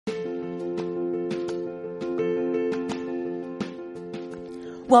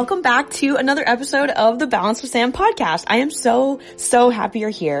Welcome back to another episode of the Balance with Sam podcast. I am so happy you're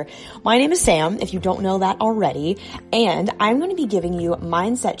here. My name is Sam, if you don't know that already, and I'm going to be giving you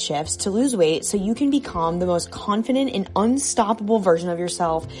mindset shifts to lose weight so you can become the most confident and unstoppable version of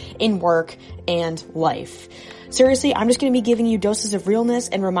yourself in work and life. Seriously, I'm just going to be giving you doses of realness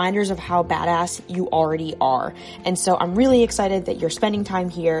and reminders of how badass you already are. And so I'm really excited that you're spending time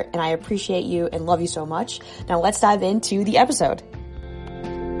here, and I appreciate you and love you so much. Now let's dive into the episode.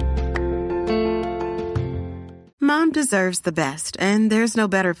 Mom deserves the best, and there's no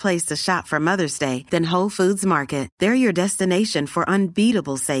better place to shop for Mother's Day than Whole Foods Market. They're your destination for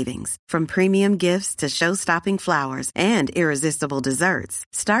unbeatable savings, from premium gifts to show-stopping flowers and irresistible desserts.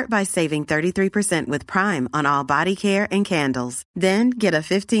 Start by saving 33% with Prime on all body care and candles. Then get a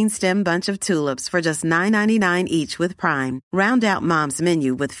 15-stem bunch of tulips for just $9.99 each with Prime. Round out Mom's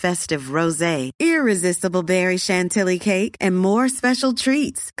menu with festive rosé, irresistible berry chantilly cake, and more special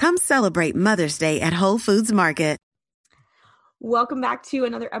treats. Come celebrate Mother's Day at Whole Foods Market. Welcome back to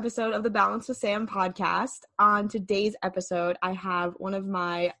another episode of the Balance with Sam podcast. On today's episode, I have one of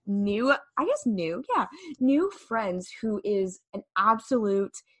my new friends who is an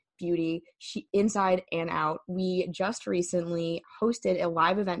absolute beauty. She inside and out. We just recently hosted a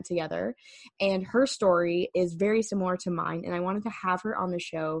live event together, and her story is very similar to mine. And I wanted to have her on the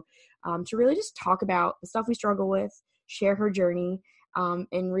show to really just talk about the stuff we struggle with, share her journey.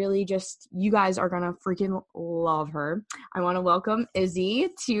 And really just, you guys are going to freaking love her. I want to welcome Izzy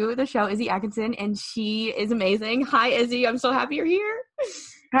to the show, Izzy Atkinson, and she is amazing. Hi, Izzy. I'm so happy you're here.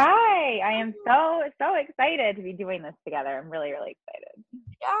 Hi. I am so excited to be doing this together. I'm really excited.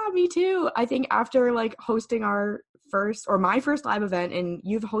 Yeah, me too. I think after hosting my first live event, and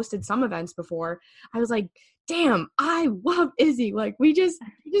you've hosted some events before, I was like, damn, I love Izzy. We just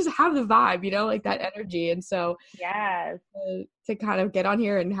have the vibe, that energy. And so yes, to kind of get on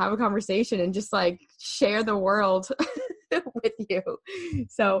here and have a conversation and just share the world with you.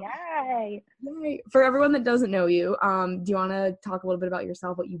 So yay. For everyone that doesn't know you, do you want to talk a little bit about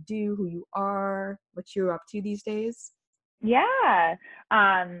yourself, what you do, who you are, what you're up to these days? Yeah.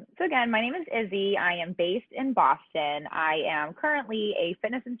 So again, my name is Izzy. I am based in Boston. I am currently a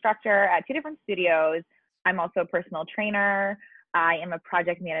fitness instructor at 2 different studios. I'm also a personal trainer. I am a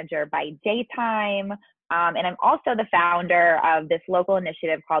project manager by daytime. And I'm also the founder of this local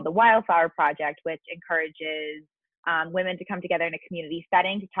initiative called the Wildflower Project, which encourages women to come together in a community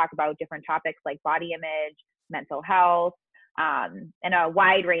setting to talk about different topics like body image, mental health, and a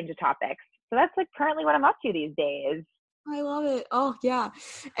wide range of topics. So that's currently what I'm up to these days. I love it. Oh yeah.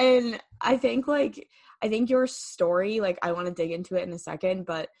 And I think your story, I want to dig into it in a second,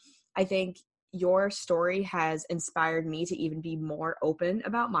 but I think your story has inspired me to even be more open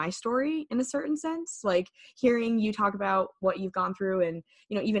about my story in a certain sense. Hearing you talk about what you've gone through and,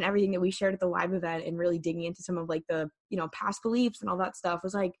 even everything that we shared at the live event and really digging into some of the, past beliefs and all that stuff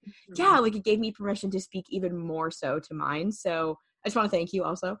was yeah, it gave me permission to speak even more so to mine. So I just want to thank you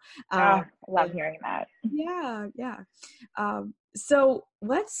also. I love hearing that. Yeah. So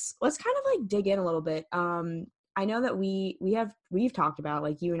let's kind of dig in a little bit. I know that we've talked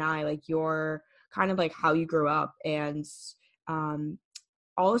about you and I, your kind of how you grew up and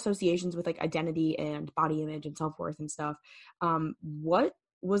all associations with identity and body image and self-worth and stuff. What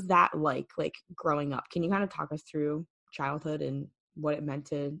was that like growing up? Can you kind of talk us through childhood and what it meant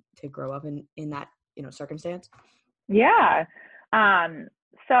to grow up in that, circumstance? Yeah.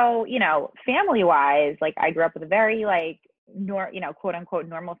 So, family wise, I grew up with a very quote unquote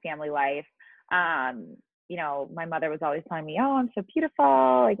normal family life. My mother was always telling me, oh, I'm so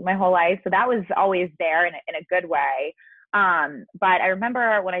beautiful, my whole life. So that was always there in a good way. But I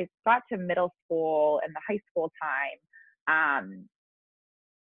remember when I got to middle school and the high school time,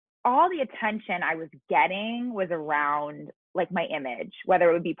 all the attention I was getting was around my image, whether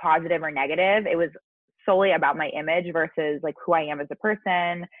it would be positive or negative. It was solely about my image versus who I am as a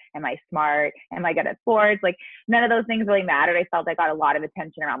person. Am I smart? Am I good at sports? None of those things really mattered. I felt I got a lot of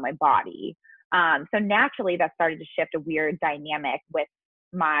attention around my body. So naturally that started to shift a weird dynamic with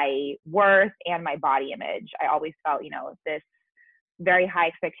my worth and my body image. I always felt, this very high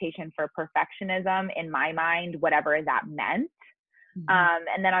expectation for perfectionism in my mind, whatever that meant. Mm-hmm.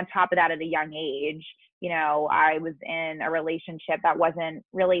 And then on top of that, at a young age, I was in a relationship that wasn't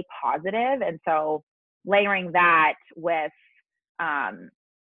really positive. And so layering that with,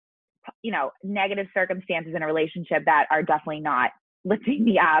 negative circumstances in a relationship that are definitely not lifting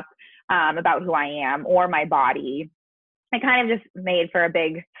me up about who I am or my body, it kind of just made for a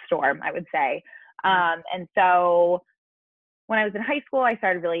big storm, I would say. And so when I was in high school, I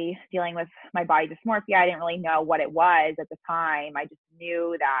started really dealing with my body dysmorphia. I didn't really know what it was at the time. I just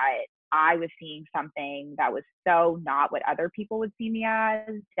knew that I was seeing something that was so not what other people would see me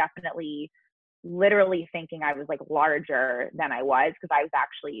as. Definitely, literally thinking I was like larger than I was, because I was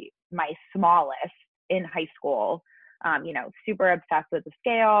actually my smallest in high school. Super obsessed with the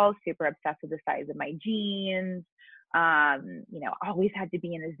scale, super obsessed with the size of my jeans. Always had to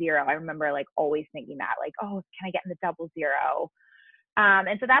be in a zero. I remember like always thinking that, like, oh, can I get in the double zero?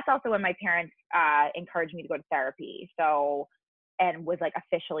 And so that's also when my parents encouraged me to go to therapy. And was like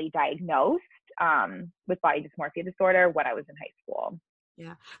officially diagnosed with body dysmorphia disorder when I was in high school.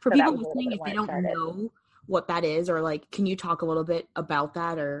 Yeah. For So that people was a little listening, bit if they when it don't started. know what that is, or like, can you talk a little bit about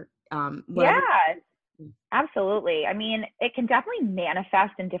that, or whatever? Yeah, absolutely. I mean, it can definitely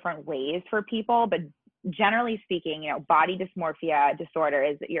manifest in different ways for people, but generally speaking, body dysmorphia disorder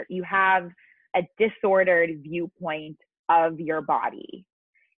is that you have a disordered viewpoint of your body.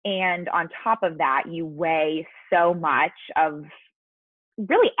 And on top of that, you weigh so much of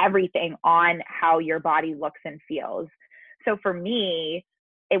really everything on how your body looks and feels. So for me,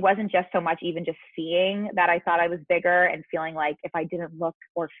 it wasn't just so much even just seeing that I thought I was bigger and feeling like if I didn't look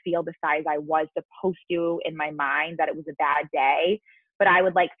or feel the size I was supposed to in my mind, that it was a bad day. But I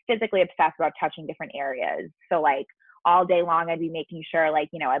would like physically obsess about touching different areas. So like all day long, I'd be making sure like,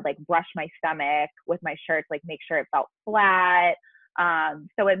 I'd like brush my stomach with my shirt, like make sure it felt flat.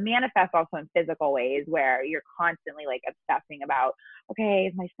 So it manifests also in physical ways where you're constantly like obsessing about, okay,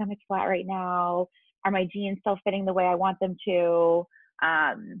 is my stomach flat right now? Are my jeans still fitting the way I want them to?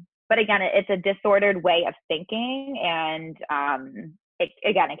 But again, it's a disordered way of thinking, and it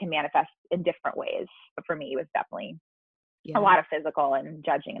can manifest in different ways. But for me, it was definitely a lot of physical and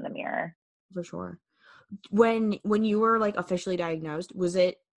judging in the mirror. For sure. When you were like officially diagnosed,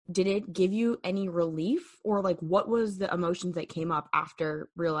 did it give you any relief, or like what was the emotions that came up after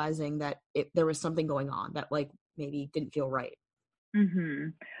realizing that there was something going on that like maybe didn't feel right? Mm-hmm.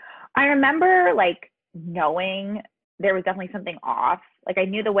 I remember like knowing there was definitely something off. Like I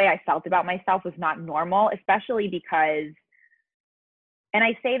knew the way I felt about myself was not normal, especially because, and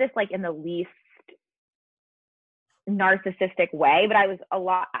I say this like in the least narcissistic way, but I was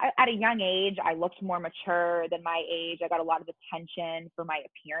at a young age, I looked more mature than my age. I got a lot of attention for my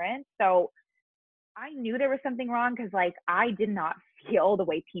appearance. So I knew there was something wrong, because like I did not feel the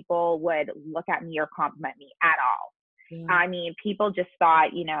way people would look at me or compliment me at all. Yeah. I mean, people just thought,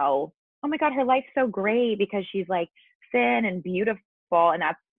 oh my God, her life's so great because she's like thin and beautiful. And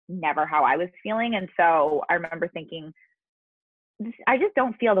that's never how I was feeling. And so I remember thinking, I just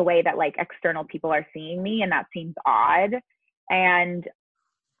don't feel the way that like external people are seeing me. And that seems odd. And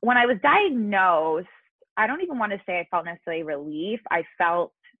when I was diagnosed, I don't even want to say I felt necessarily relief. I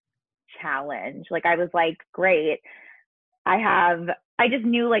felt challenge. Like I was like, great. I just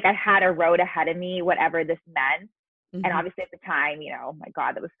knew like I had a road ahead of me, whatever this meant. Mm-hmm. And obviously at the time, my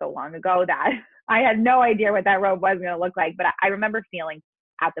God, that was so long ago that I had no idea what that road was going to look like. But I remember feeling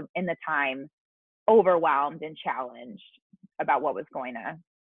in the time overwhelmed and challenged about what was going to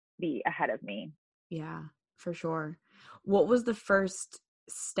be ahead of me. Yeah, for sure. What was the first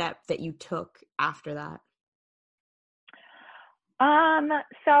step that you took after that?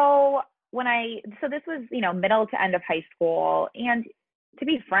 So this was, middle to end of high school. And to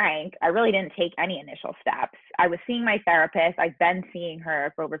be frank, I really didn't take any initial steps. I was seeing my therapist. I've been seeing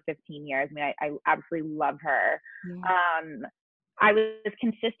her for over 15 years. I mean, I absolutely love her. Yeah. I was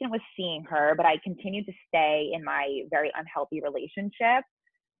consistent with seeing her, but I continued to stay in my very unhealthy relationship.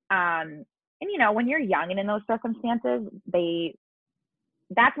 And when you're young and in those circumstances,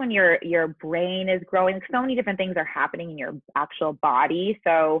 that's when your brain is growing. So many different things are happening in your actual body.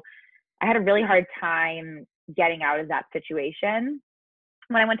 So I had a really hard time getting out of that situation.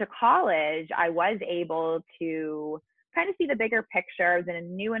 When I went to college, I was able to kind of see the bigger picture. I was in a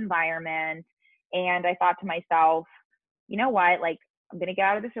new environment, and I thought to myself, you know what, like I'm going to get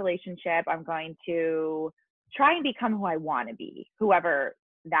out of this relationship. I'm going to try and become who I want to be, whoever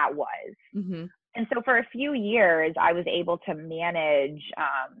that was. Mm-hmm. And so for a few years, I was able to manage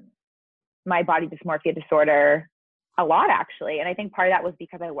my body dysmorphia disorder a lot, actually. And I think part of that was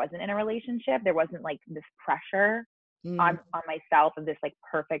because I wasn't in a relationship. There wasn't like this pressure on myself of this like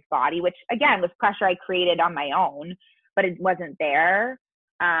perfect body, which again was pressure I created on my own, but it wasn't there.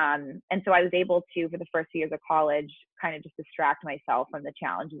 And so I was able to, for the first few years of college, kind of just distract myself from the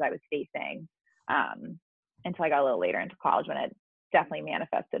challenges I was facing until I got a little later into college, when it definitely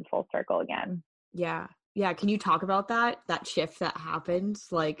manifested full circle again. Yeah. Yeah. Can you talk about that shift that happened?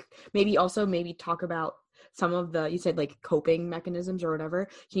 Like maybe talk about some of you said like coping mechanisms or whatever.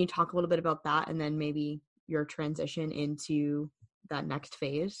 Can you talk a little bit about that, and then maybe your transition into that next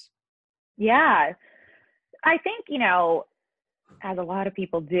phase? Yeah. I think, as a lot of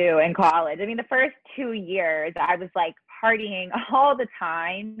people do in college, I mean, the first 2 years, I was like partying all the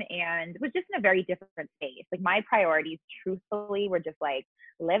time and was just in a very different space. Like my priorities, truthfully, were just like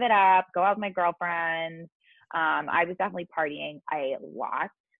live it up, go out with my girlfriends. I was definitely partying a lot.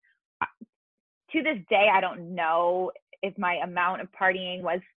 To this day, I don't know if my amount of partying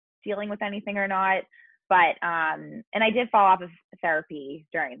was dealing with anything or not. But, and I did fall off of therapy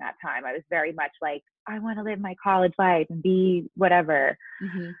during that time. I was very much like, I want to live my college life and be whatever.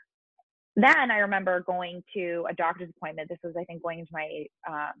 Mm-hmm. Then I remember going to a doctor's appointment. This was, I think, going into my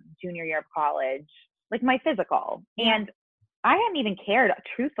junior year of college, like my physical. Yeah. And I hadn't even cared,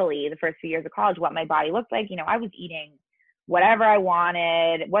 truthfully, the first few years of college, what my body looked like. I was eating whatever I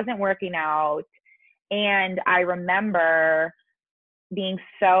wanted. It wasn't working out. And I remember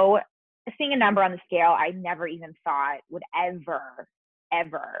seeing a number on the scale I never even thought would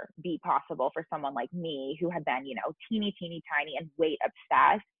ever be possible for someone like me who had been, teeny, tiny and weight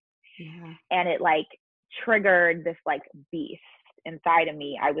obsessed. Yeah. And it like triggered this like beast inside of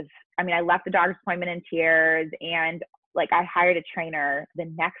me. I left the doctor's appointment in tears, and like I hired a trainer the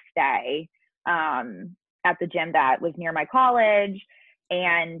next day at the gym that was near my college.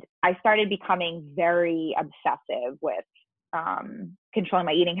 And I started becoming very obsessive with controlling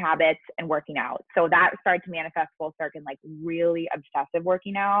my eating habits and working out. So that started to manifest full circle in like really obsessive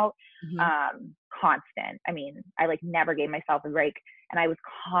working out, constant. I mean, I like never gave myself a break, and I was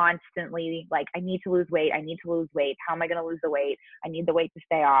constantly like, I need to lose weight. I need to lose weight. How am I going to lose the weight? I need the weight to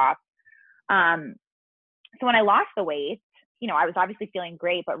stay off. So when I lost the weight, I was obviously feeling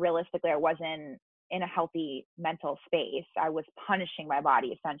great, but realistically I wasn't in a healthy mental space. I was punishing my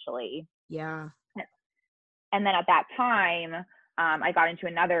body essentially. Yeah. And then at that time, I got into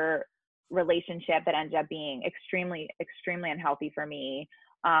another relationship that ended up being extremely, extremely unhealthy for me.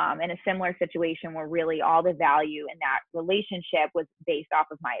 In a similar situation where really all the value in that relationship was based off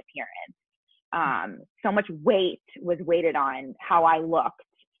of my appearance. So much weight was weighted on how I looked.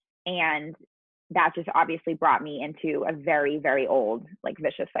 And that just obviously brought me into a very, very old, like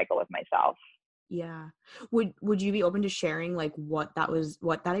vicious cycle with myself. Yeah. Would you be open to sharing like what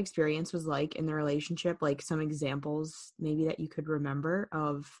that experience was like in the relationship? Like some examples maybe that you could remember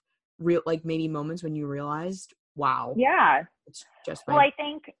of real, like maybe moments when you realized, wow. Yeah. It's just Well, I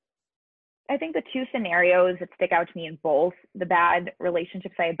think the two scenarios that stick out to me in both the bad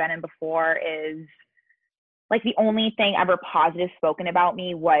relationships I had been in before is like the only thing ever positive spoken about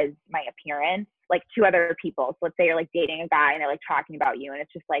me was my appearance, like to other people. So let's say you're like dating a guy and they're like talking about you and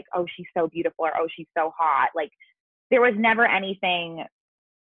it's just like, oh, she's so beautiful, or oh, she's so hot. Like there was never anything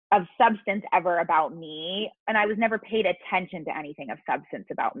of substance ever about me. And I was never paid attention to anything of substance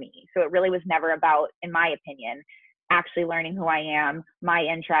about me. So it really was never about, in my opinion, actually learning who I am, my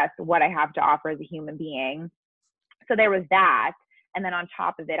interests, what I have to offer as a human being. So there was that. And then on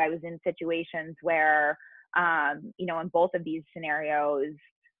top of it, I was in situations where, in both of these scenarios,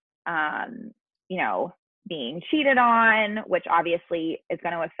 being cheated on, which obviously is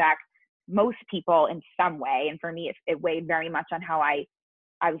going to affect most people in some way. And for me, it weighed very much on how I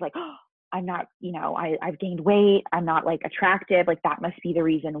was like, oh, I'm not, I've gained weight. I'm not like attractive. Like that must be the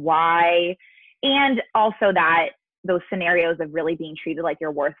reason why. And also that those scenarios of really being treated like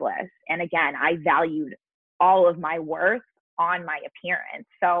you're worthless. And again, I valued all of my worth on my appearance.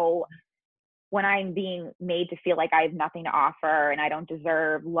 So when I'm being made to feel like I have nothing to offer and I don't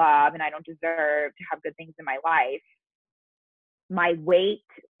deserve love and I don't deserve to have good things in my life, my weight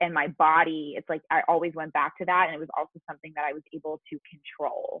and my body, it's like I always went back to that. And it was also something that I was able to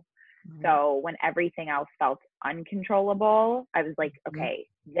control. Mm-hmm. So when everything else felt uncontrollable, I was like, okay,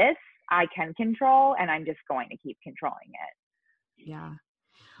 this I can control, and I'm just going to keep controlling it. Yeah.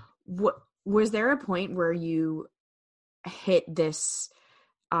 What was there a point where you hit this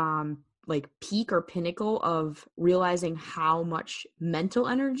like peak or pinnacle of realizing how much mental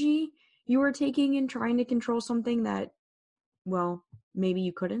energy you were taking in trying to control something that, well, maybe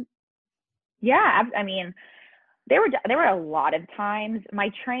you couldn't? Yeah. I mean, there were a lot of times. My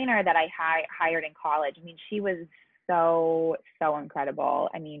trainer that I hired in college, I mean, she was so incredible.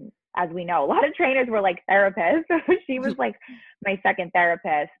 I mean, as we know, a lot of trainers were like therapists. She was like my second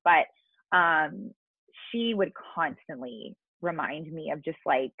therapist, but she would constantly remind me of just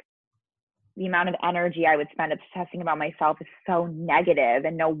like the amount of energy I would spend obsessing about myself is so negative.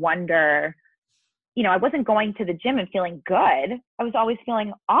 And no wonder, I wasn't going to the gym and feeling good. I was always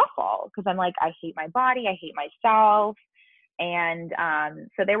feeling awful because I'm like, I hate my body. I hate myself. And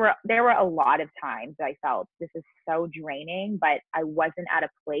so there were a lot of times that I felt this is so draining, but I wasn't at a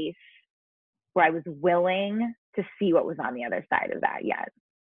place where I was willing to see what was on the other side of that yet.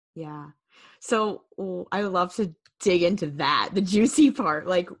 Yeah. So I would love to dig into that, the juicy part.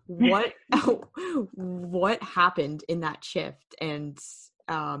 Like what what happened in that shift? And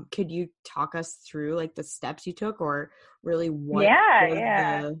could you talk us through like the steps you took, or really what was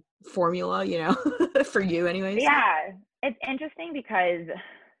Yeah. the formula, you know, for you anyways? Yeah. It's interesting because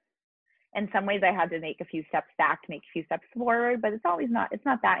in some ways I had to make a few steps back to make a few steps forward, but it's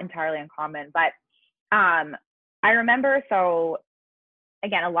not that entirely uncommon. But I remember, so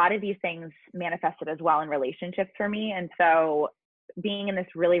again, a lot of these things manifested as well in relationships for me. And so being in this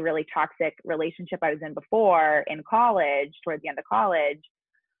really, really toxic relationship I was in before in college, towards the end of college,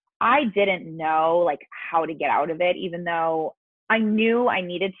 I didn't know like how to get out of it, even though I knew I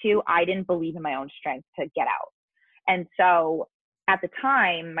needed to. I didn't believe in my own strength to get out. And so at the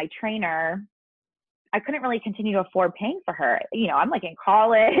time, my trainer, I couldn't really continue to afford paying for her. You know, I'm like in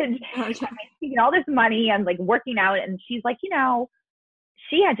college, I'm making all this money, I'm like working out. And she's like, you know,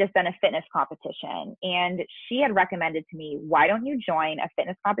 she had just done a fitness competition and she had recommended to me, why don't you join a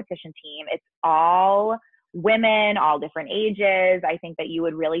fitness competition team? It's all women, all different ages. I think that you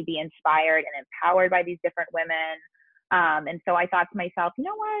would really be inspired and empowered by these different women. And so I thought to myself, you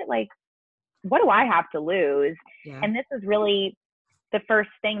know what, like, what do I have to lose? Yeah. And this was really the first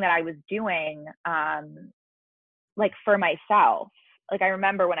thing that I was doing, like for myself. Like I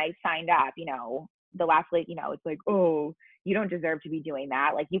remember when I signed up, you know, the last, like, you know, it's like, oh, you don't deserve to be doing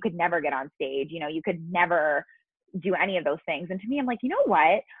that. Like you could never get on stage, you know, you could never do any of those things. And to me, I'm like, you know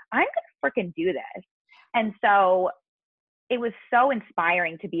what? I'm going to freaking do this. And so it was so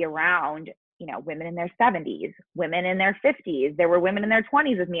inspiring to be around, you know, women in their 70s, women in their 50s. There were women in their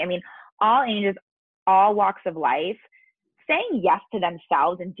 20s with me. I mean, all ages, all walks of life, saying yes to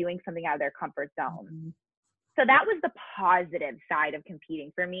themselves and doing something out of their comfort zone. Mm-hmm. So that was the positive side of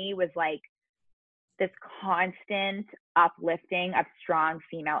competing for me, was like this constant uplifting of strong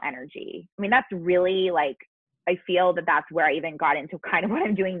female energy. I mean, that's really like, I feel that that's where I even got into kind of what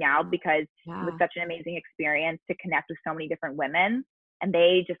I'm doing now, because it was such an amazing experience to connect with so many different women. And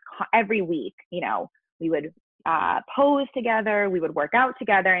they just, every week, you know, we would pose together, we would work out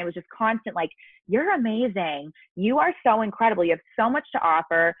together. And it was just constant, like, you're amazing. You are so incredible. You have so much to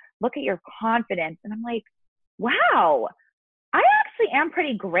offer. Look at your confidence. And I'm like, wow, I actually am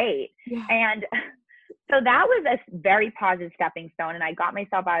pretty great. Yeah. And so that was a very positive stepping stone. And I got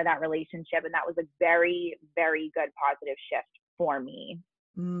myself out of that relationship. And that was a very, very good positive shift for me.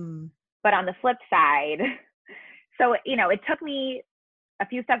 But on the flip side, so, you know, it took me a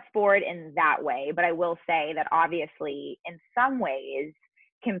few steps forward in that way. But I will say that obviously in some ways,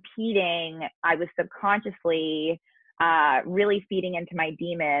 competing, I was subconsciously really feeding into my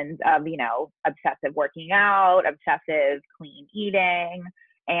demons of, you know, obsessive working out, obsessive clean eating.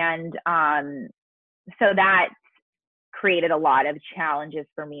 And so that created a lot of challenges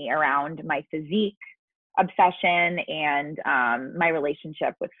for me around my physique obsession and my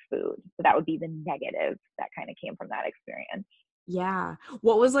relationship with food. So that would be the negative that kind of came from that experience. Yeah.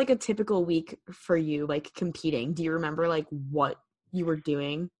 What was like a typical week for you, like competing? Do you remember like what you were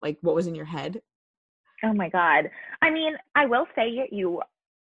doing? Like what was in your head? Oh my God. I mean, I will say you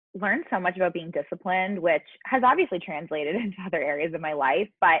learn so much about being disciplined, which has obviously translated into other areas of my life.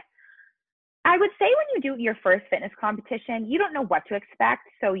 But I would say when you do your first fitness competition, you don't know what to expect.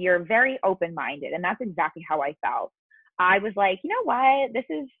 So you're very open-minded. And that's exactly how I felt. I was like, you know what? This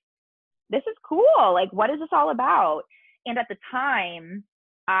is cool. Like, what is this all about? And at the time,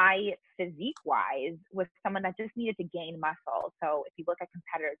 I, physique-wise, was someone that just needed to gain muscle. So if you look at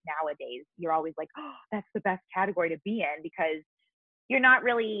competitors nowadays, you're always like, oh, that's the best category to be in, because you're not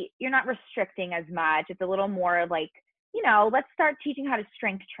restricting as much. It's a little more like, you know, let's start teaching how to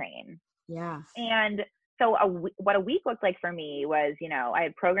strength train. Yeah. And so what a week looked like for me was, you know, I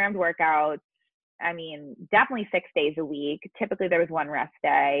had programmed workouts. I mean, definitely 6 days a week. Typically there was one rest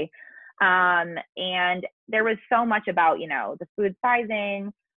day. And there was so much about, you know, the food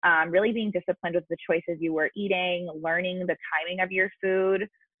sizing, really being disciplined with the choices you were eating, learning the timing of your food,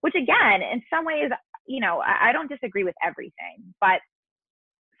 which again, in some ways, you know, I don't disagree with everything, but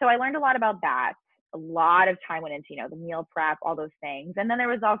so I learned a lot about that. A lot of time went into, you know, the meal prep, all those things. And then there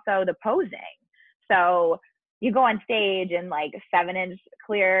was also the posing. So you go on stage in like 7-inch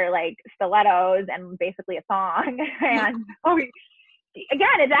clear, like stilettos and basically a thong. And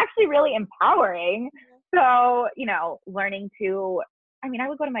again, it's actually really empowering. So, you know, learning to, I mean, I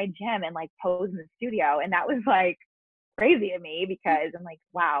would go to my gym and like pose in the studio, and that was like crazy to me, because I'm like,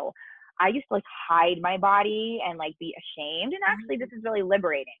 wow, I used to like hide my body and like be ashamed. And actually this is really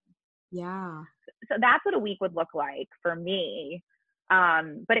liberating. Yeah. So that's what a week would look like for me.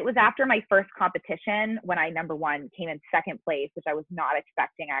 But it was after my first competition when I, number one, came in second place, which I was not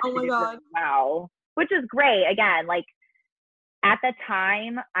expecting. I Oh my actually did God. really well, which is great. Again, like at the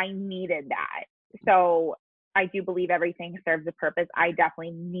time I needed that. So I do believe everything serves a purpose. I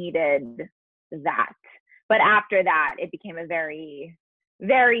definitely needed that. But after that, it became a very,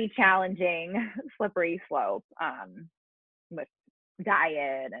 very challenging, slippery slope with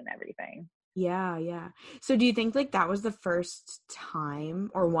diet and everything. Yeah, yeah. So do you think like that was the first time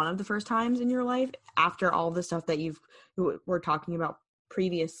or one of the first times in your life after all the stuff that were talking about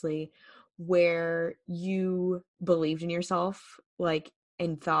previously where you believed in yourself like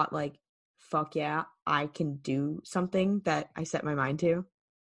and thought like fuck yeah, I can do something that I set my mind to?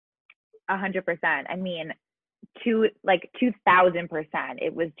 100%. I mean, 2000%.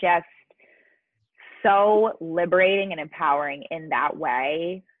 It was just so liberating and empowering in that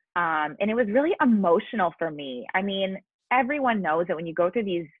way. And it was really emotional for me. I mean, everyone knows that when you go through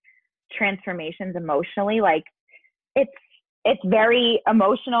these transformations emotionally, like it's very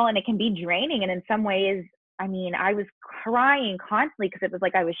emotional and it can be draining. And in some ways, I mean, I was crying constantly because it was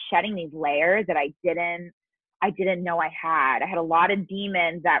like I was shedding these layers that I didn't know I had. I had a lot of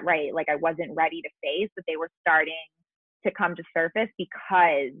demons that, right, like I wasn't ready to face, but they were starting to come to surface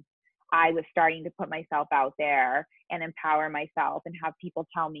because I was starting to put myself out there and empower myself and have people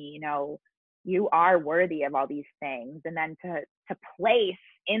tell me, you know, you are worthy of all these things. And then to place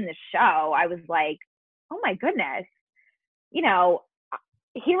in the show, I was like, oh my goodness, you know,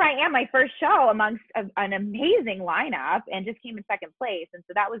 here I am, my first show amongst an amazing lineup, and just came in second place. And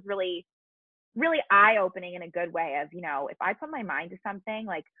so that was really, really eye-opening in a good way of, you know, if I put my mind to something,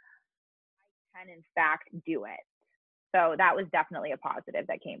 like I can in fact do it. So that was definitely a positive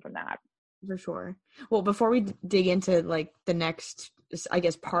that came from that. For sure. Well, before we dig into like the next, I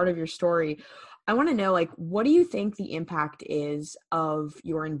guess, part of your story, I want to know like, what do you think the impact is of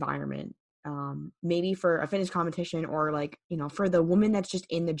your environment? Maybe for a fitness competition or like, you know, for the woman that's just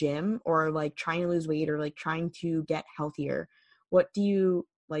in the gym or like trying to lose weight or like trying to get healthier. What do you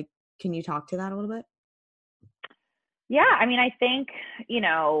like? Can you talk to that a little bit? Yeah. I mean, I think, you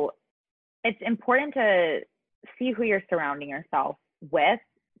know, it's important to see who you're surrounding yourself with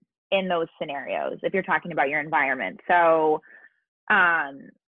in those scenarios if you're talking about your environment. So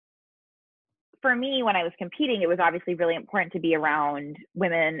for me, when I was competing, it was obviously really important to be around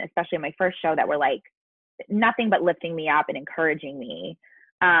women, especially in my first show, that were like nothing but lifting me up and encouraging me.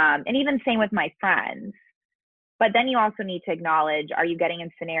 And even same with my friends. But then you also need to acknowledge, are you getting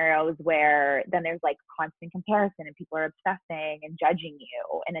in scenarios where then there's like constant comparison and people are obsessing and judging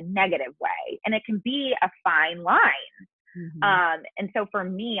you in a negative way? And it can be a fine line. Mm-hmm. And so for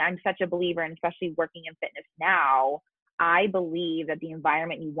me, I'm such a believer, and especially working in fitness now, I believe that the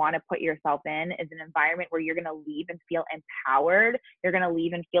environment you want to put yourself in is an environment where you're going to leave and feel empowered. You're going to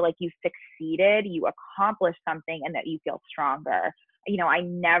leave and feel like you succeeded, you accomplished something, and that you feel stronger. You know, I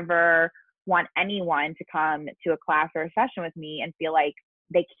never want anyone to come to a class or a session with me and feel like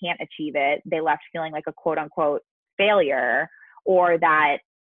they can't achieve it. They left feeling like a quote unquote failure, or that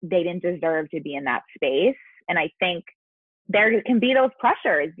they didn't deserve to be in that space. And I think there can be those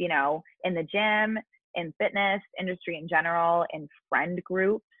pressures, you know, in the gym, in fitness industry in general, in friend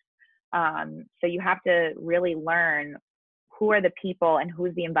groups. So you have to really learn who are the people and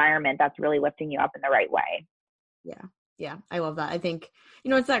who's the environment that's really lifting you up in the right way. Yeah. Yeah. I love that. I think,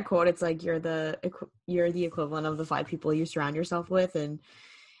 you know, it's that quote. It's like, you're the equivalent of the 5 people you surround yourself with. And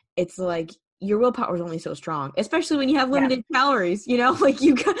it's like, your willpower is only so strong, especially when you have limited calories, you know, like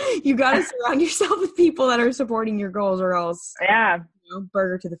you got to surround yourself with people that are supporting your goals, or else, Yeah, you know,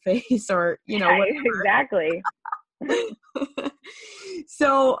 burger to the face, or, you know, exactly.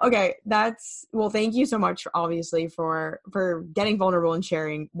 So, okay, well, thank you so much, obviously, for getting vulnerable and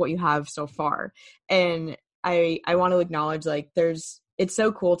sharing what you have so far. And I want to acknowledge, like, it's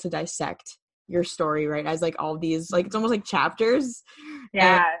so cool to dissect your story, right? As like all these, like, it's almost like chapters.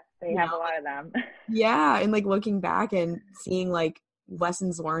 Yeah, And, they have a lot of them. yeah, and like looking back and seeing like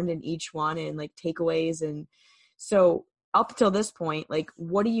lessons learned in each one and like takeaways. And so up till this point, like,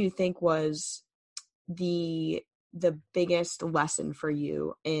 what do you think was the biggest lesson for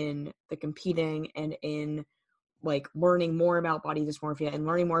you in the competing and in like learning more about body dysmorphia and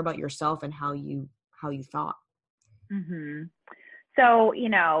learning more about yourself and how you thought? Mm-hmm. So, you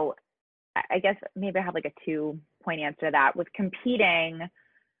know, I guess maybe I have like a 2-point answer to that. With competing,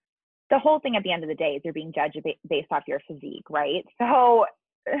 the whole thing at the end of the day is you're being judged based off your physique, right? So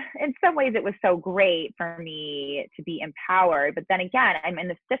in some ways it was so great for me to be empowered, but then again, I'm in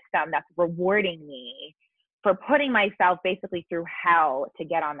the system that's rewarding me for putting myself basically through hell to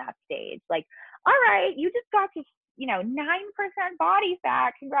get on that stage. Like, all right, you just got to, 9% body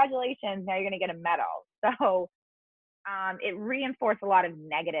fat. Congratulations. Now you're going to get a medal. So it reinforced a lot of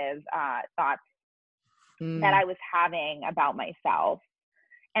negative thoughts that I was having about myself.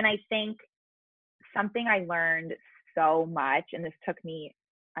 And I think something I learned so much, and this took me,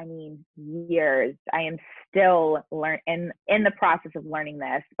 years. I am still in the process of learning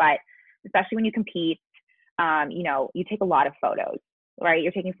this, but especially when you compete, you take a lot of photos, right?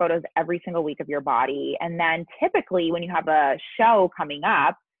 You're taking photos every single week of your body. And then typically when you have a show coming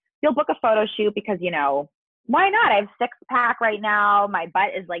up, you'll book a photo shoot because, why not? I have six pack right now. My butt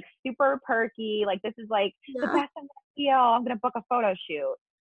is like super perky. Like this is like the best I'm gonna feel. I'm gonna book a photo shoot.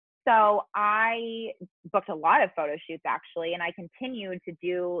 So I booked a lot of photo shoots actually, and I continued to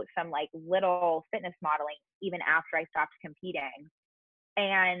do some like little fitness modeling even after I stopped competing.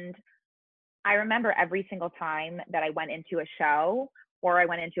 And I remember every single time that I went into a show or I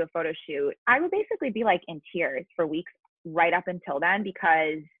went into a photo shoot, I would basically be like in tears for weeks right up until then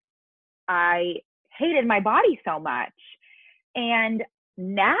because I hated my body so much. And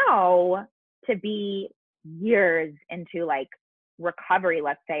now to be years into like recovery,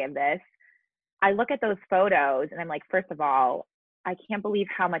 let's say, of this, I look at those photos and I'm like, first of all, I can't believe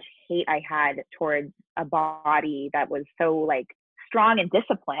how much hate I had towards a body that was so like strong and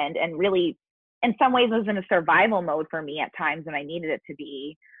disciplined and really in some ways was in a survival mode for me at times when I needed it to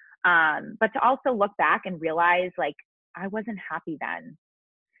be. But to also look back and realize like I wasn't happy then.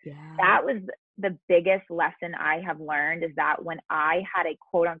 Yeah. That was the biggest lesson I have learned, is that when I had a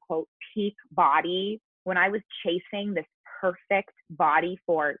quote unquote peak body, when I was chasing this perfect body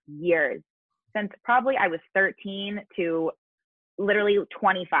for years, since probably I was 13 to literally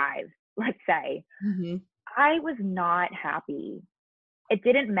 25, let's say, I was not happy. It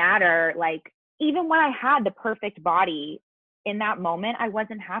didn't matter. Like, even when I had the perfect body in that moment, I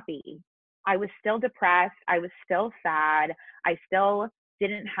wasn't happy. I was still depressed. I was still sad. I still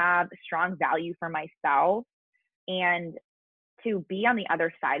didn't have strong value for myself. And to be on the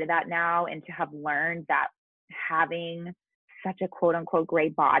other side of that now and to have learned that having such a quote unquote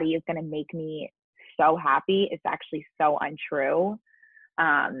great body is going to make me so happy, it's actually so untrue.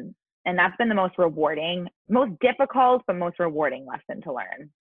 And that's been the most rewarding, most difficult, but most rewarding lesson to learn.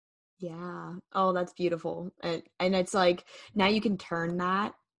 Yeah. Oh, that's beautiful. And it's like, now you can turn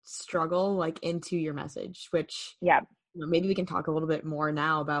that struggle like into your message, which maybe we can talk a little bit more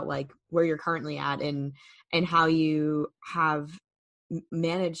now about like where you're currently at and how you have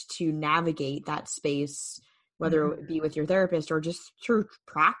managed to navigate that space, whether it be with your therapist or just through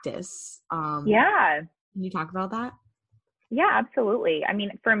practice. Can you talk about that? Yeah, absolutely. I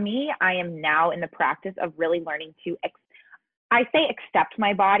mean, for me, I am now in the practice of really learning to accept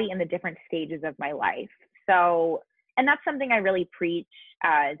my body in the different stages of my life. So, and that's something I really preach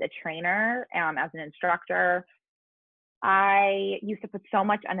as a trainer, as an instructor. I used to put so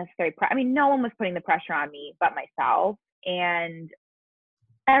much unnecessary pressure. I mean, no one was putting the pressure on me but myself. And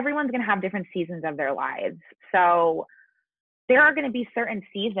everyone's going to have different seasons of their lives. So there are going to be certain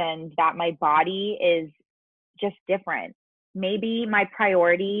seasons that my body is just different. Maybe my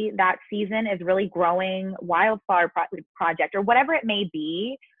priority that season is really growing wildflower project or whatever it may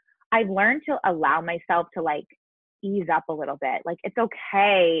be. I've learned to allow myself to like ease up a little bit. Like, it's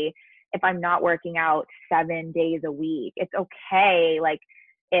okay if I'm not working out 7 days a week. It's okay. Like,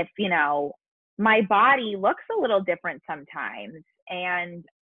 if, my body looks a little different sometimes. And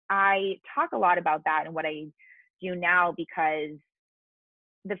I talk a lot about that in what I do now, because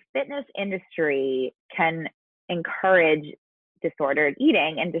the fitness industry can encourage disordered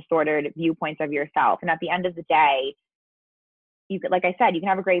eating and disordered viewpoints of yourself. And at the end of the day, you could, like I said, you can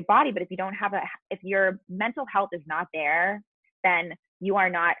have a great body, but if your mental health is not there, then you are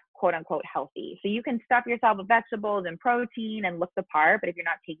not quote unquote healthy. So you can stuff yourself with vegetables and protein and look the part, but if you're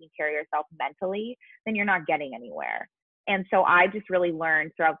not taking care of yourself mentally, then you're not getting anywhere. And so I just really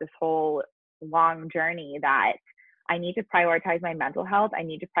learned throughout this whole long journey that I need to prioritize my mental health. I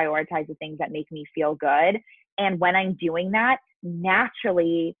need to prioritize the things that make me feel good. And when I'm doing that,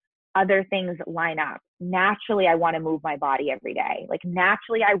 naturally, other things line up. Naturally, I want to move my body every day. Like,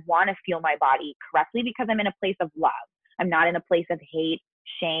 naturally, I want to feel my body correctly because I'm in a place of love. I'm not in a place of hate,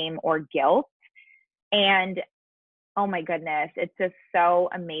 shame, or guilt. And oh my goodness, it's just so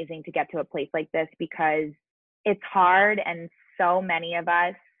amazing to get to a place like this, because it's hard. And so many of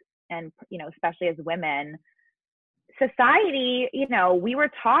us, and, especially as women, society, we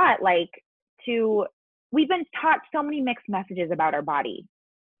were taught we've been taught so many mixed messages about our body.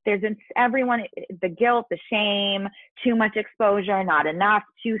 There's the guilt, the shame, too much exposure, not enough,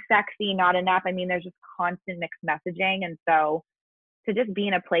 too sexy, not enough. I mean, there's just constant mixed messaging. And so to just be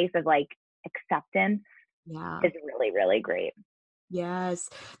in a place of like acceptance Yeah. is really, really great. Yes.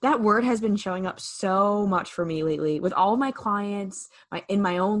 That word has been showing up so much for me lately with all of my clients, in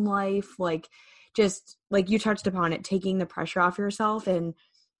my own life, like just like you touched upon it, taking the pressure off yourself and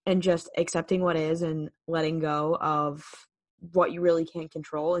just accepting what is and letting go of what you really can't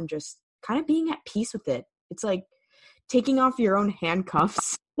control and just kind of being at peace with it. It's like taking off your own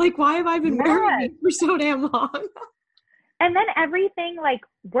handcuffs. Like, why have I been wearing Yes. these for so damn long? And then everything like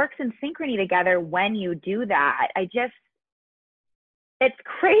works in synchrony together when you do that. It's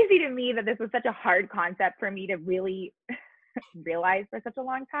crazy to me that this was such a hard concept for me to really realize for such a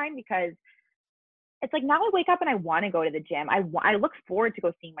long time, because it's like now I wake up and I want to go to the gym. I look forward to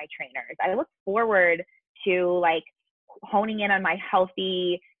go seeing my trainers. I look forward to like honing in on my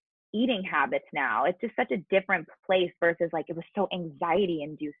healthy eating habits now. It's just such a different place versus like it was so anxiety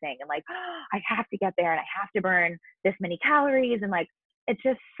inducing and like, oh, I have to get there and I have to burn this many calories. And like, it's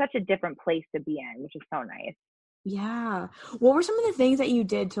just such a different place to be in, which is so nice. Yeah. What were some of the things that you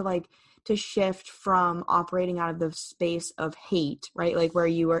did to shift from operating out of the space of hate, right? Like where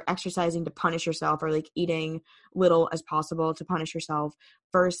you were exercising to punish yourself or like eating little as possible to punish yourself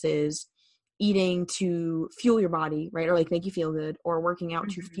versus eating to fuel your body, right? Or like make you feel good or working out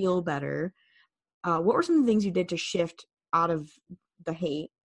to Mm-hmm. feel better. What were some of the things you did to shift out of the hate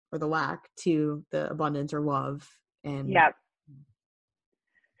or the lack to the abundance or love? And Yep.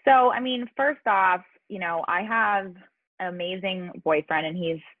 So, I mean, first off, I have an amazing boyfriend,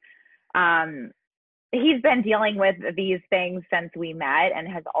 and um, he's been dealing with these things since we met and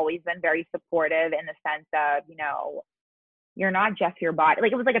has always been very supportive in the sense of, you're not just your body.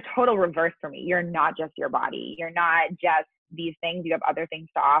 Like it was like a total reverse for me. You're not just your body. You're not just these things. You have other things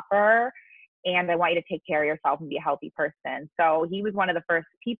to offer. And I want you to take care of yourself and be a healthy person. So he was one of the first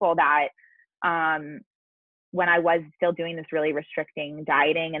people that, when I was still doing this really restricting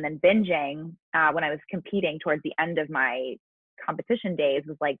dieting and then binging, when I was competing towards the end of my competition days,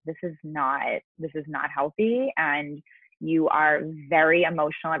 was like, this is not healthy. And you are very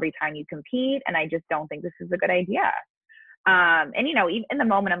emotional every time you compete. And I just don't think this is a good idea. And even in the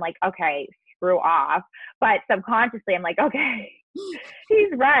moment, I'm like, okay, screw off. But subconsciously, I'm like, okay, he's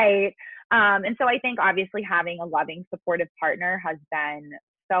right. And so I think obviously having a loving, supportive partner has been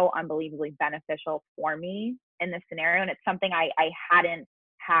so unbelievably beneficial for me in this scenario. And it's something I hadn't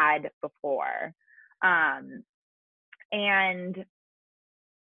had before. And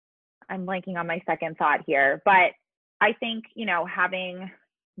I'm blanking on my second thought here, but I think, having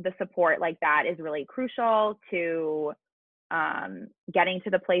the support like that is really crucial to getting to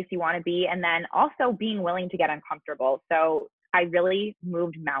the place you want to be, and then also being willing to get uncomfortable. So I really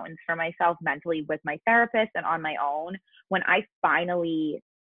moved mountains for myself mentally with my therapist and on my own when I finally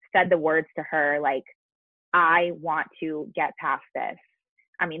said the words to her, like, I want to get past this.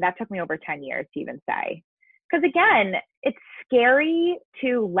 I mean, that took me over 10 years to even say. Because again, it's scary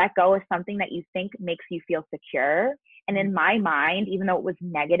to let go of something that you think makes you feel secure. And in my mind, even though it was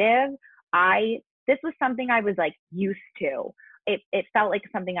negative, this was something I was like used to. It felt like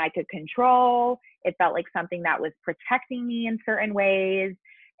something I could control. It felt like something that was protecting me in certain ways.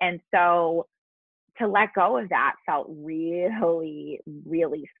 And so to let go of that felt really,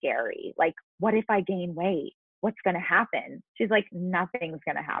 really scary. Like, what if I gain weight? What's going to happen? She's like, nothing's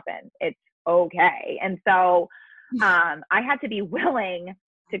going to happen. It's okay. And so I had to be willing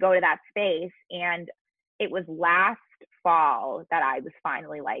to go to that space. And it was last fall that I was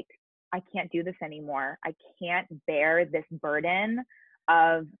finally like, I can't do this anymore. I can't bear this burden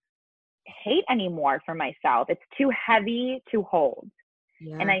of hate anymore for myself. It's too heavy to hold.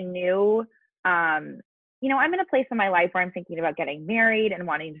 yeah. And I knew, I'm in a place in my life where I'm thinking about getting married and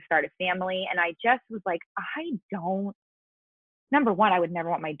wanting to start a family. And I just was like, number one, I would never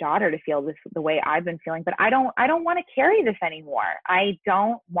want my daughter to feel this the way I've been feeling, but I don't want to carry this anymore. I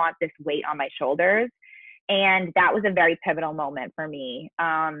don't want this weight on my shoulders. And that was a very pivotal moment for me.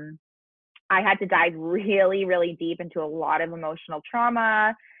 I had to dive really, really deep into a lot of emotional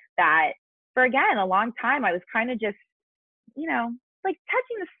trauma that for, again, a long time, I was kind of just, like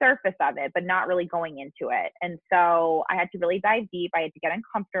touching the surface of it, but not really going into it. And so I had to really dive deep. I had to get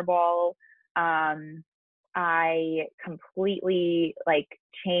uncomfortable. I completely like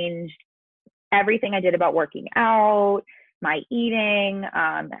changed everything I did about working out, my eating,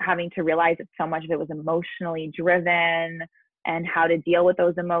 having to realize that so much of it was emotionally driven and how to deal with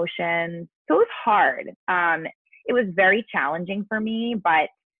those emotions. So it was hard. It was very challenging for me, but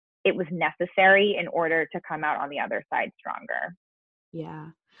it was necessary in order to come out on the other side stronger. Yeah.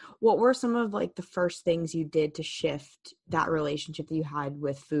 What were some of like the first things you did to shift that relationship that you had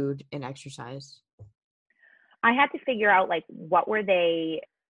with food and exercise? I had to figure out like what were they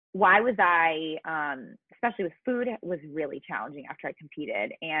why was I, especially with food, was really challenging after I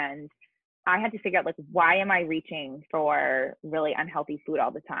competed. And I had to figure out, like, why am I reaching for really unhealthy food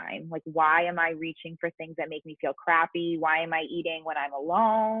all the time? Like, why am I reaching for things that make me feel crappy? Why am I eating when I'm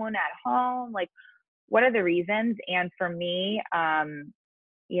alone at home? Like, what are the reasons? And for me,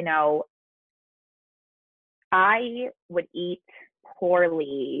 you know, I would eat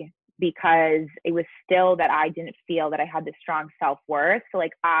poorly because it was still that I didn't feel that I had this strong self-worth. So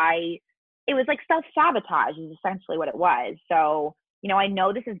like it was like self-sabotage is essentially what it was. So, I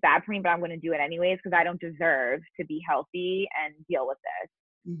know this is bad for me, but I'm going to do it anyways because I don't deserve to be healthy and deal with this.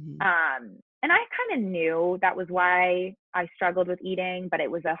 Mm-hmm. And I kind of knew that was why I struggled with eating, but it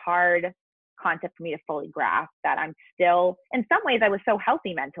was a hard concept for me to fully grasp that I'm still, in some ways, I was so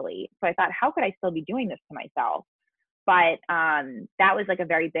healthy mentally. So I thought, how could I still be doing this to myself? But that was like a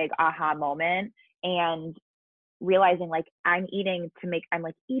very big aha moment, and realizing like I'm eating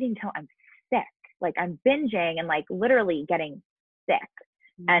till I'm sick. Like I'm binging and like literally getting sick.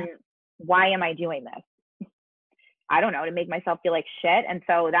 Mm-hmm. And why am I doing this? I don't know, to make myself feel like shit. And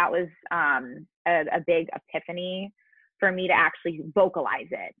so that was a big epiphany for me to actually vocalize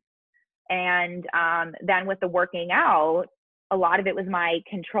it. And then with the working out, a lot of it was my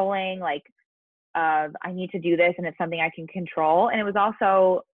controlling, like, I need to do this and it's something I can control. And it was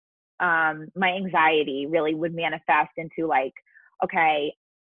also my anxiety really would manifest into like, okay,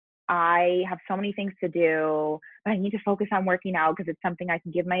 I have so many things to do, but I need to focus on working out because it's something I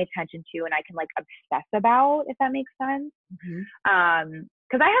can give my attention to and I can like obsess about, if that makes sense. Mm-hmm.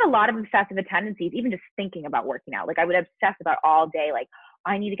 Because I had a lot of obsessive tendencies, even just thinking about working out. Like I would obsess about all day, like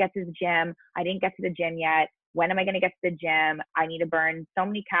I need to get to the gym. I didn't get to the gym yet. When am I going to get to the gym? I need to burn so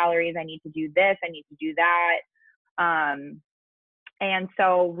many calories. I need to do this. I need to do that. And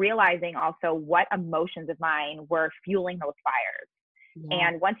so realizing also what emotions of mine were fueling those fires. Yeah.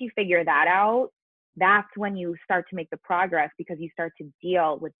 And once you figure that out, that's when you start to make the progress because you start to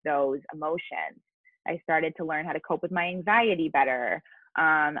deal with those emotions. I started to learn how to cope with my anxiety better.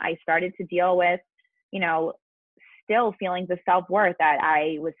 I started to deal with, still feelings of self-worth that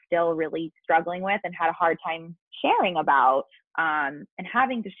I was still really struggling with and had a hard time sharing about, and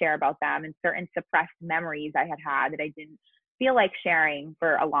having to share about them, and certain suppressed memories I had that I didn't feel like sharing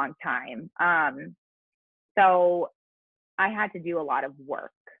for a long time. So I had to do a lot of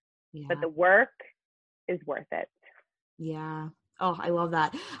work, but the work is worth it. Yeah. Oh, I love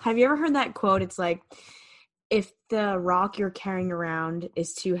that. Have you ever heard that quote? It's like, if the rock you're carrying around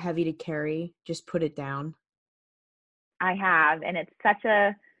is too heavy to carry, just put it down. I have, and it's such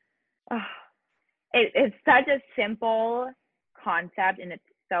it's such a simple concept, and it's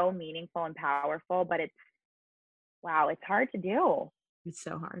so meaningful and powerful, but it's hard to do. It's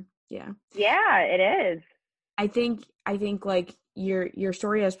so hard. Yeah. Yeah, it is. I think like your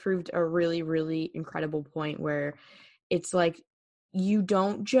story has proved a really, really incredible point where it's like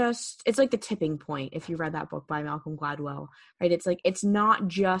it's like the tipping point. If you read that book by Malcolm Gladwell, right? It's like, it's not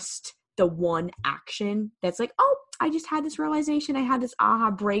just the one action that's like, oh, I just had this realization. I had this aha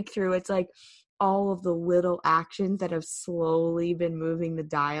breakthrough. It's like all of the little actions that have slowly been moving the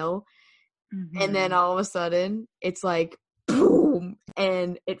dial. Mm-hmm. And then all of a sudden it's like, boom,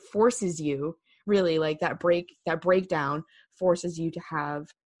 and it forces you really, like that breakdown forces you to have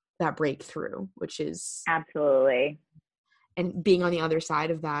that breakthrough, which is absolutely. And being on the other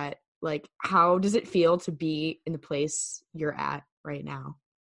side of that, like, how does it feel to be in the place you're at right now?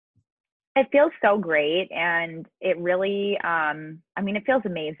 It feels so great. And it really, it feels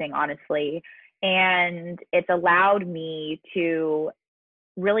amazing, honestly. And it's allowed me to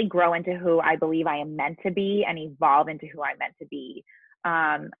really grow into who I believe I am meant to be and evolve into who I'm meant to be.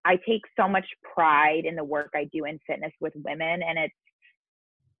 I take so much pride in the work I do in fitness with women, and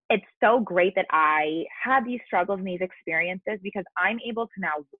it's so great that I had these struggles and these experiences because I'm able to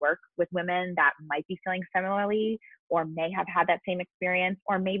now work with women that might be feeling similarly or may have had that same experience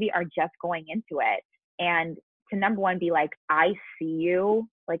or maybe are just going into it. And to number one, be like, I see you,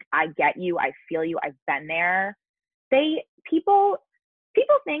 like, I get you, I feel you, I've been there. People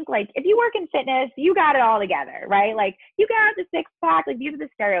think like, if you work in fitness, you got it all together, right? Like you got the six pack, like these are the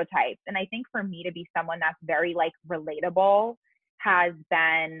stereotypes. And I think for me to be someone that's very like relatable has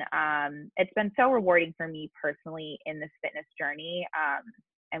been, it's been so rewarding for me personally in this fitness journey,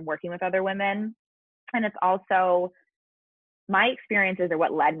 and working with other women. And it's also, my experiences are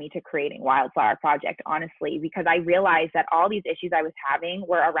what led me to creating Wildflower Project, honestly, because I realized that all these issues I was having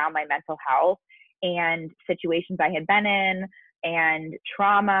were around my mental health and situations I had been in and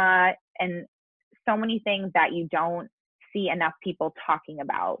trauma and so many things that you don't see enough people talking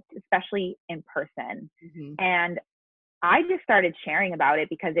about, especially in person. Mm-hmm. And I just started sharing about it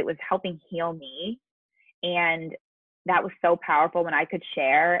because it was helping heal me. And that was so powerful when I could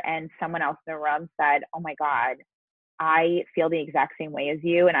share and someone else in the room said, oh my God, I feel the exact same way as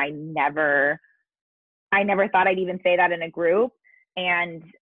you. And I never thought I'd even say that in a group. And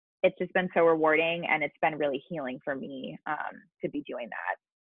it's just been so rewarding, and it's been really healing for me to be doing that.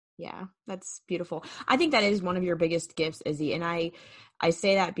 Yeah, that's beautiful. I think that is one of your biggest gifts, Izzy. And I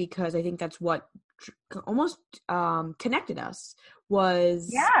say that because I think that's what almost connected us was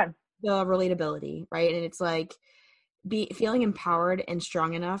Yeah. the relatability, right? And it's like feeling empowered and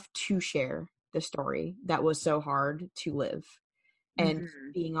strong enough to share the story that was so hard to live, and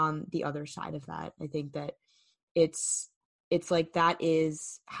Mm-hmm. being on the other side of that. I think that it's like that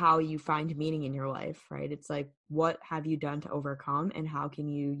is how you find meaning in your life, right? It's like, what have you done to overcome, and how can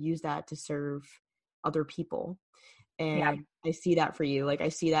you use that to serve other people? Yeah. And I see that for you. Like, I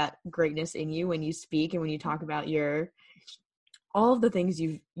see that greatness in you when you speak and when you talk about all of the things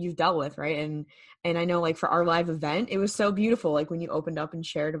you've dealt with, right? And I know, like, for our live event, it was so beautiful, like when you opened up and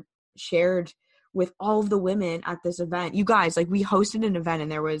shared with all of the women at this event. You guys, like, we hosted an event and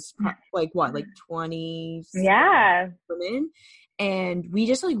there was like 20 Yeah. women, and we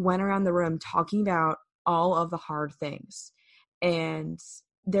just like went around the room talking about all of the hard things. And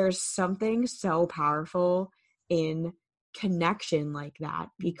there's something so powerful in connection like that,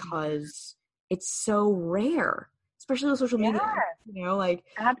 because it's so rare, especially with social Yeah. media, like,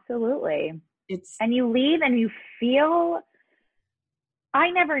 Absolutely. it's And you leave and you feel, I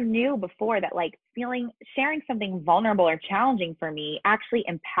never knew before that like sharing something vulnerable or challenging for me actually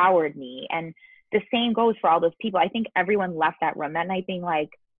empowered me. And the same goes for all those people. I think everyone left that room that night being like,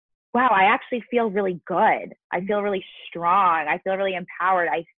 wow, I actually feel really good. I feel really strong. I feel really empowered.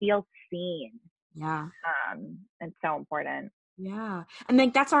 I feel seen. yeah. It's so important. Yeah. And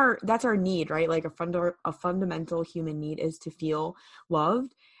like that's our need, right? Like a fundamental human need is to feel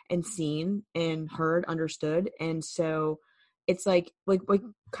loved and seen and heard, understood. And so it's like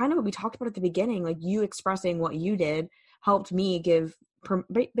kind of what we talked about at the beginning, like you expressing what you did helped me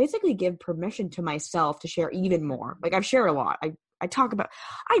basically give permission to myself to share even more. Like, I've shared a lot. I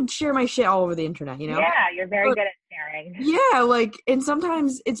share my shit all over the internet. Yeah, you're very But good at sharing. yeah, like, and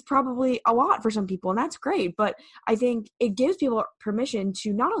sometimes it's probably a lot for some people, and that's great. But I think it gives people permission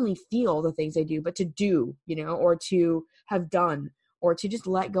to not only feel the things they do, but to do, or to have done, or to just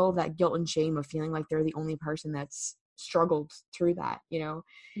let go of that guilt and shame of feeling like they're the only person that's struggled through that.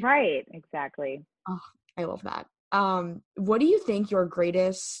 Right, exactly. Oh, I love that. What do you think your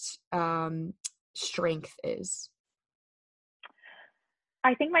greatest strength is?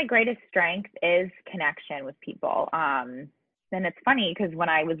 I think my greatest strength is connection with people. And it's funny because when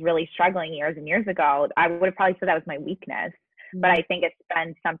I was really struggling years and years ago, I would have probably said that was my weakness. But I think it's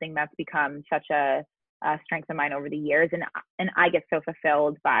been something that's become such a strength of mine over the years, and I get so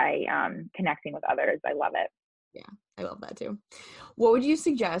fulfilled by connecting with others. I love it. Yeah, I love that too. What would you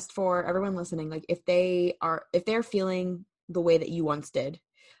suggest for everyone listening? Like, if they're feeling the way that you once did,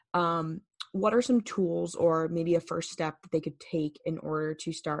 what are some tools or maybe a first step that they could take in order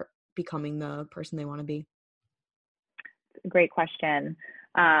to start becoming the person they want to be? Great question.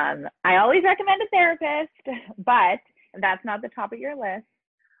 I always recommend a therapist, but if that's not the top of your list.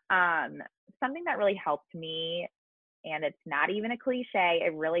 Something that really helped me, and it's not even a cliche,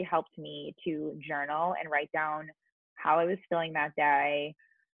 it really helped me to journal and write down how I was feeling that day,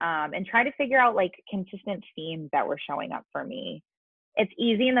 and try to figure out like consistent themes that were showing up for me. It's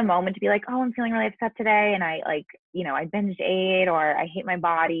easy in the moment to be like, oh, I'm feeling really upset today, and I binged ate, or I hate my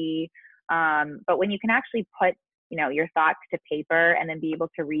body. But when you can actually put, your thoughts to paper and then be able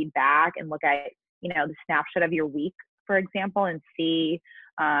to read back and look at, the snapshot of your week, for example, and see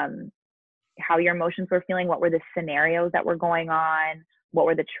how your emotions were feeling, what were the scenarios that were going on, what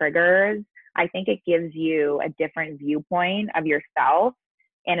were the triggers. I think it gives you a different viewpoint of yourself,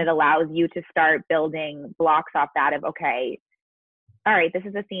 and it allows you to start building blocks off that of, okay, all right, this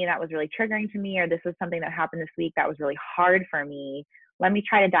is a theme that was really triggering to me, or this was something that happened this week that was really hard for me. Let me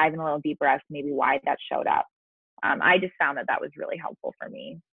try to dive in a little deeper as to maybe why that showed up. I just found that was really helpful for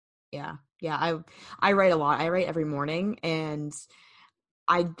me. Yeah. I write a lot. I write every morning, and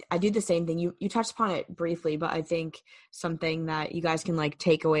I do the same thing. You touched upon it briefly, but I think something that you guys can like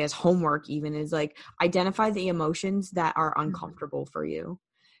take away as homework even is like identify the emotions that are uncomfortable for you.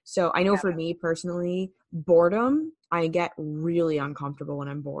 So I know for me personally, boredom, I get really uncomfortable when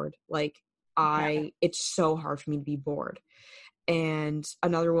I'm bored. Like, it's so hard for me to be bored. And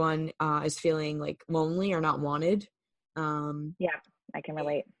another one is feeling like lonely or not wanted. Yeah, I can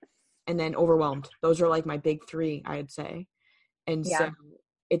relate. And then overwhelmed. Those are like my big three, I'd say. And so Yeah.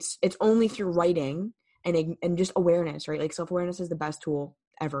 it's only through writing and just awareness, right? Like self-awareness is the best tool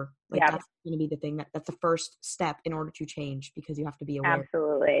ever. Like Yeah, that's going to be the thing that's the first step in order to change, because you have to be aware.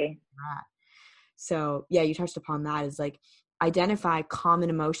 absolutely. So yeah, you touched upon that, is like identify common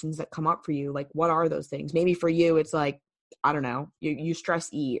emotions that come up for you. Like what are those things? Maybe for you, it's like, I don't know, you stress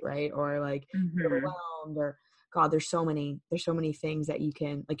eat, right? Or like you're Mm-hmm. overwhelmed, or God, there's so many things that you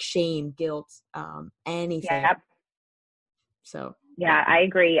can, like shame, guilt, anything. Yep. So Yeah, I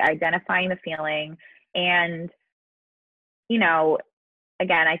agree. Identifying the feeling. And, you know,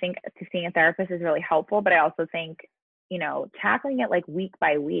 again, I think seeing a therapist is really helpful, but I also think, tackling it like week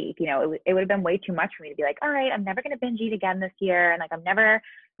by week, it would have been way too much for me to be like, all right, I'm never going to binge eat again this year. And like, I'm never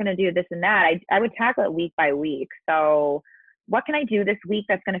going to do this and that. I would tackle it week by week. So what can I do this week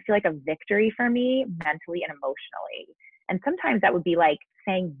that's going to feel like a victory for me mentally and emotionally? And sometimes that would be like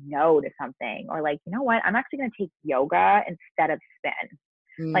saying no to something, or like, you know what, I'm actually going to take yoga instead of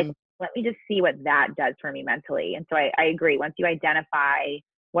spin. Like, let me just see what that does for me mentally. And so I agree. Once you identify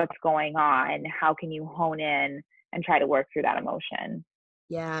what's going on, how can you hone in and try to work through that emotion?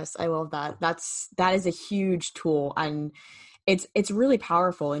 yes, I love that. That is a huge tool, and it's really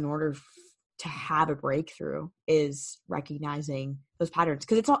powerful in order to have a breakthrough, is recognizing those patterns,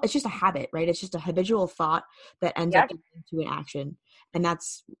 because it's just a habit, right? It's just a habitual thought that ends up Yep. into an action, and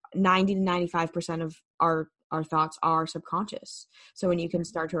that's 90 to 95% of our thoughts are subconscious. So when you can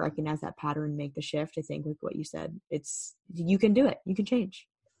start to recognize that pattern and make the shift, I think, like what you said, you can do it, you can change.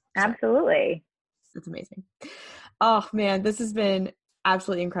 So Absolutely. it's amazing. Oh man, this has been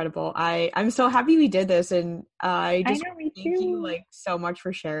absolutely incredible. I'm so happy we did this, and I I just know, me thank you too. like so much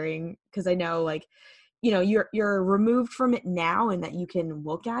for sharing, because I know, like, you're removed from it now, and that you can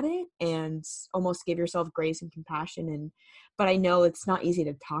look at it and almost give yourself grace and compassion, but I know it's not easy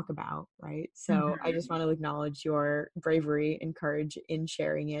to talk about, right? So I just Mm-hmm. want to acknowledge your bravery and courage in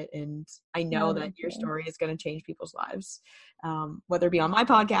sharing it, and I know No, that thank your you. story is going to change people's lives, whether it be on my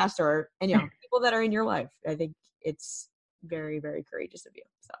podcast or, people that are in your life. I think it's very, very courageous of you.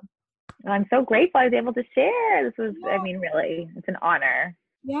 So Well, I'm so grateful I was able to share. This was, I yeah. mean, really, it's an honor.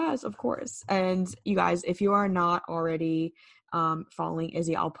 Yes, of course. And you guys, if you are not already following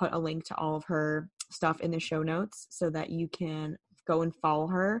Izzy, I'll put a link to all of her stuff in the show notes so that you can go and follow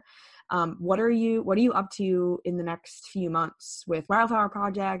her. What are you up to in the next few months with Wildflower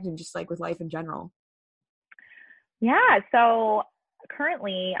Project, and just like with life in general? Yeah. So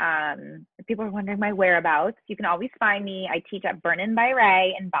currently, if people are wondering my whereabouts, you can always find me. I teach at Vernon by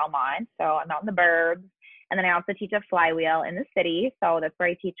Ray in Belmont. So I'm out in the burbs. And then I also teach at Flywheel in the city. So that's where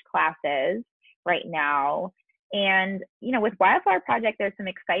I teach classes right now. And, with Wildflower Project, there's some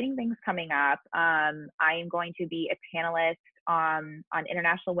exciting things coming up. I am going to be a panelist on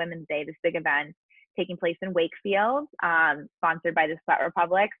International Women's Day, this big event taking place in Wakefield, sponsored by the Sweat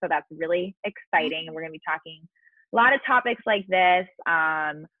Republic. So that's really exciting. And we're going to be talking a lot of topics like this,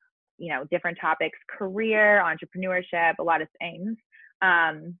 different topics, career, entrepreneurship, a lot of things.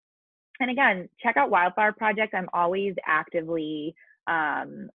 And again, check out Wildflower Project. I'm always actively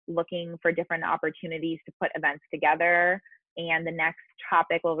looking for different opportunities to put events together. And the next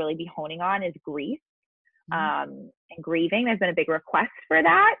topic we'll really be honing on is grief and grieving. There's been a big request for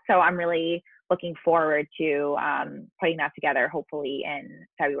that. So I'm really looking forward to putting that together, hopefully in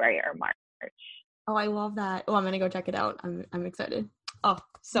February or March. Oh, I love that. Oh, I'm gonna go check it out. I'm excited. Oh,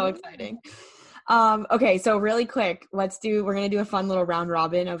 so exciting. Okay, so really quick, we're gonna do a fun little round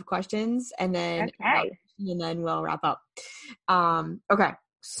robin of questions, and then Okay. we'll wrap up. Okay,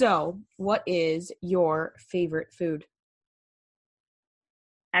 so what is your favorite food?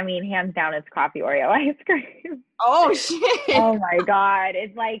 I mean, hands down, it's coffee Oreo ice cream. Oh shit. Oh my God.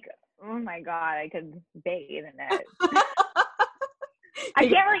 It's like, oh my God, I could bathe in it. I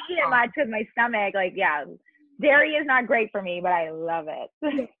Take can't really eat it much because my stomach, like, yeah, dairy is not great for me, but I love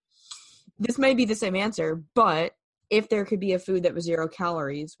it. This may be the same answer, but if there could be a food that was 0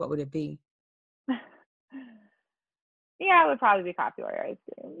 calories, what would it be? Yeah, it would probably be coffee Oreo ice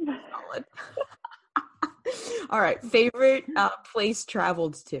cream. Solid. All right, favorite place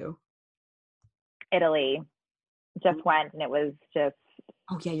traveled to? Italy. Just went and it was just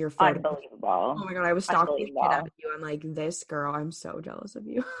Oh yeah, your photo. unbelievable. Oh my God, I was stalking the shit out Unbelievable. of you. I'm like, this girl, I'm so jealous of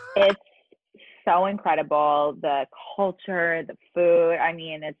you. It's so incredible. The culture, the food. I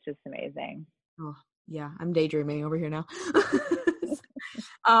mean, it's just amazing. Oh yeah, I'm daydreaming over here now.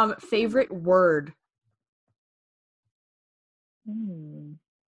 Favorite word?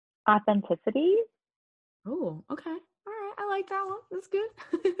 Authenticity. Oh, okay. All right, I like that one. That's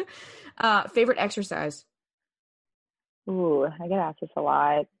good. Favorite exercise? Ooh, I get asked this a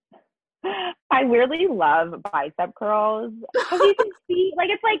lot. I weirdly love bicep curls because you can see, like,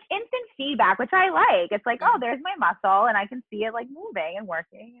 it's like instant feedback. feedback, which I like. It's like, oh, there's my muscle and I can see it like moving and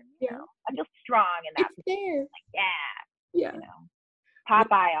working, and you know, I feel strong in that. It's there. Like, yeah. You know,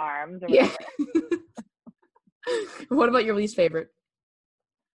 Popeye arms or Yeah. whatever. What about your least favorite?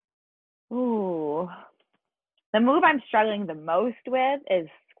 Ooh. The move I'm struggling the most with is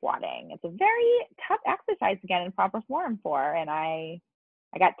squatting. It's a very tough exercise to get in proper form for, and I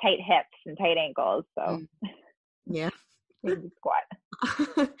got tight hips and tight ankles, so yeah. Squat.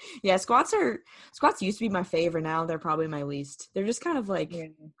 Yeah, squats used to be my favorite. Now they're probably my least. They're just kind of like,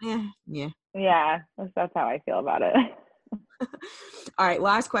 yeah. Yeah, that's how I feel about it. All right,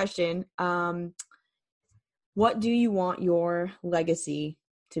 last question. What do you want your legacy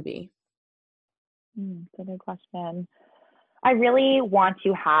to be? That's a good question. I really want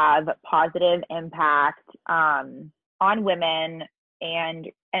to have positive impact on women and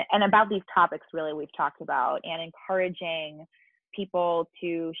about these topics really we've talked about, and encouraging people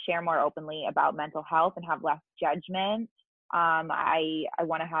to share more openly about mental health and have less judgment. I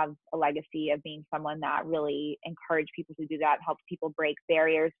want to have a legacy of being someone that really encouraged people to do that, helps people break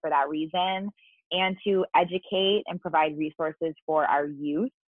barriers for that reason, and to educate and provide resources for our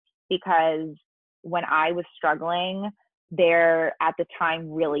youth, because when I was struggling, there at the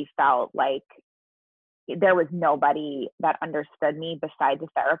time really felt like there was nobody that understood me besides a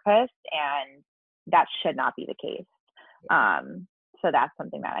therapist, and that should not be the case. So that's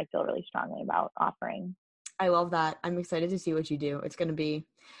something that I feel really strongly about offering. I love that. I'm excited to see what you do. It's gonna be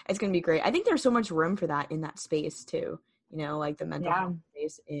great. I think there's so much room for that in that space too. You know, like the mental health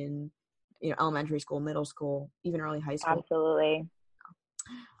space in, you know, elementary school, middle school, even early high school. Absolutely.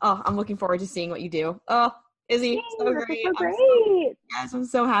 Oh, I'm looking forward to seeing what you do. Oh, Izzy, Yay, so great. So great. I'm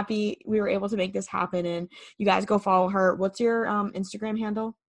so happy we were able to make this happen, and you guys go follow her. What's your Instagram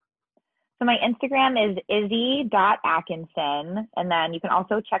handle? So my Instagram is izzy.atkinson, and then you can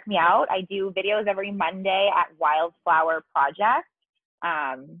also check me out. I do videos every Monday at Wildflower Project,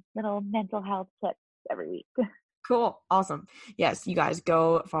 little mental health tips every week. Cool. Awesome. Yes, you guys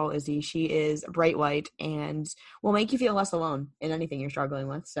go follow Izzy. She is a bright light and will make you feel less alone in anything you're struggling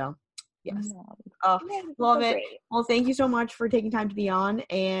with. So yes. Love it. Great. Well, thank you so much for taking time to be on,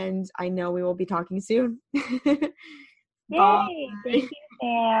 and I know we will be talking soon. Yay. Bye. Thank you,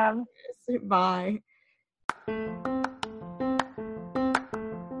 Sam. Bye.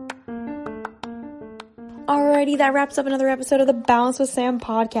 Alrighty, that wraps up another episode of the Balance with Sam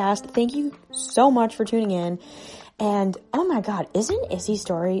podcast. Thank you so much for tuning in. And oh my God, isn't Izzy's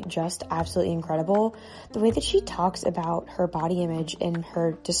story just absolutely incredible? The way that she talks about her body image and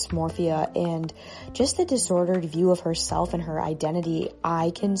her dysmorphia and just the disordered view of herself and her identity,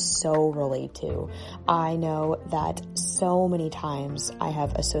 I can so relate to. I know that so many times I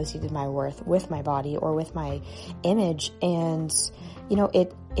have associated my worth with my body or with my image, and you know,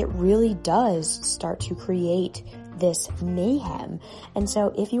 it really does start to create this mayhem. And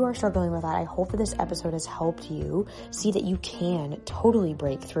so if you are struggling with that, I hope that this episode has helped you see that you can totally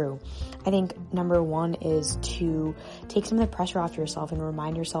break through. I think number one is to take some of the pressure off yourself and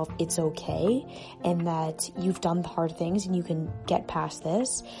remind yourself it's okay and that you've done the hard things and you can get past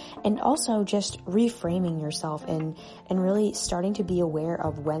this. And also just reframing yourself and really starting to be aware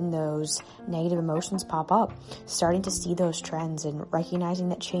of when those negative emotions pop up, starting to see those trends and recognizing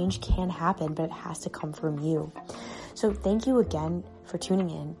that change can happen, but it has to come from you. So thank you again for tuning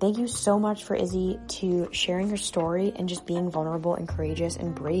in. Thank you so much for Izzy to sharing her story and just being vulnerable and courageous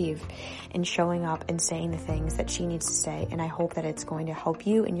and brave and showing up and saying the things that she needs to say. And I hope that it's going to help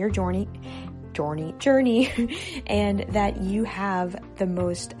you in your journey and that you have the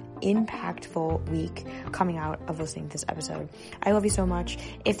most impactful week coming out of listening to this episode. I love you so much.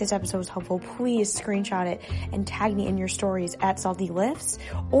 If this episode was helpful, please screenshot it and tag me in your stories at Salty Lifts,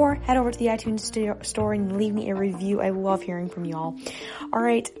 or head over to the iTunes store and leave me a review. I love hearing from y'all. All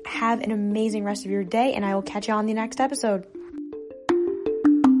right, have an amazing rest of your day, and I will catch you on the next episode.